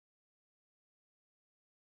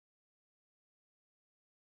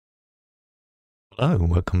Hello,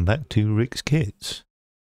 welcome back to Rick's Kits.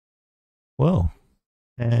 Well,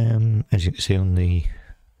 as you can see on the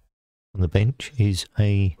bench is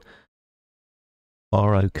a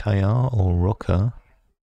ROKR or Rocker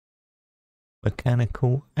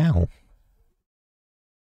mechanical owl.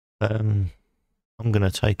 I'm going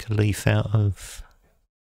to take a leaf out of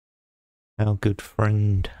our good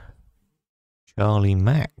friend Charlie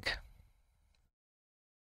Mack.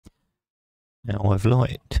 Now I've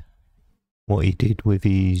liked what he did with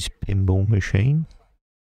his pinball machine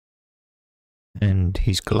and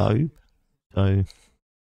his globe. So,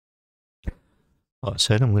 like I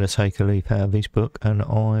said, I'm going to take a leaf out of his book, and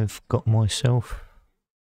I've got myself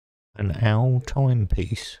an owl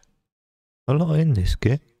timepiece. A lot in this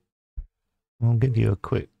kit. I'll give you a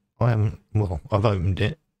quick. I've opened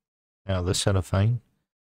it out of the cellophane,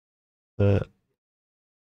 but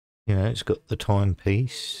it's got the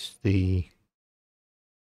timepiece, you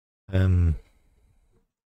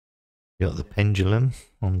got the pendulum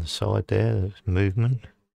on the side there, there's movement,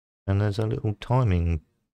 and there's a little timing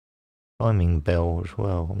bell as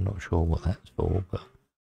well. I'm not sure what that's for, but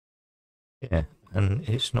yeah, and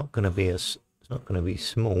it's not going to be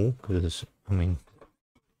small, because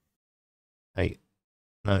take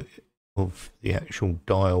note of the actual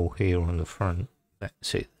dial here on the front.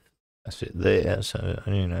 That's it there. So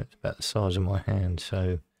it's about the size of my hand.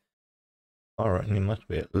 So I reckon it must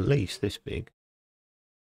be at least this big.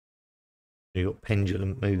 You've got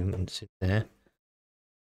pendulum movements in there.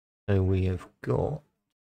 So we have got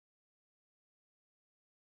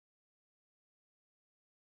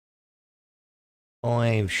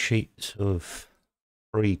 5 sheets of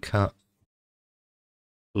pre-cut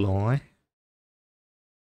ply.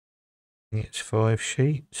 It's 5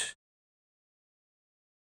 sheets.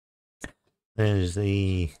 There's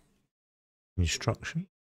the instruction.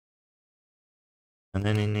 And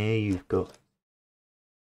then in here you've got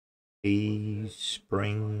these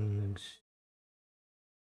springs,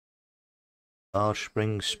 large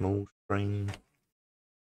spring, small spring,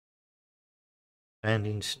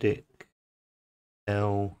 standing stick,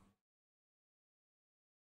 L,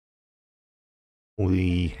 all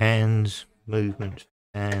the hands, movement,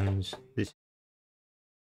 hands, this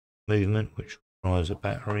movement which requires a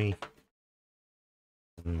battery,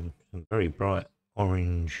 some very bright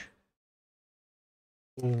orange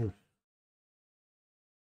balls.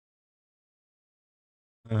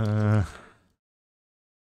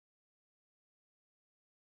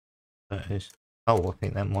 That is, I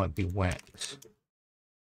think that might be wax.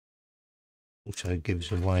 Also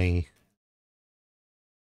gives away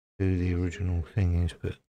who the original thing is,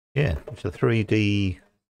 but yeah, it's a 3D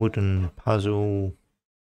wooden puzzle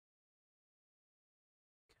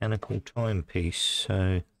mechanical timepiece.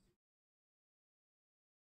 So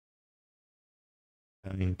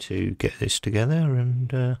I'm going to get this together,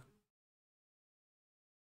 and I'll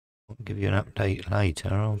give you an update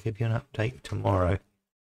later. I'll give you an update tomorrow.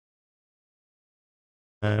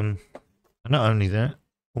 And not only that,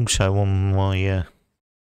 also on my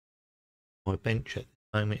bench at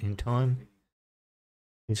the moment in time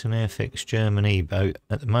is an Airfix German E-boat.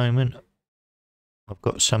 At the moment, I've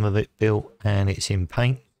got some of it built and it's in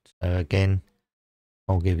paint. So again,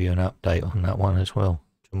 I'll give you an update on that one as well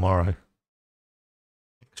tomorrow.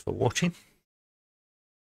 Thanks for watching.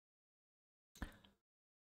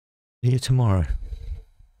 See you tomorrow.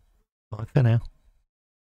 Bye for now.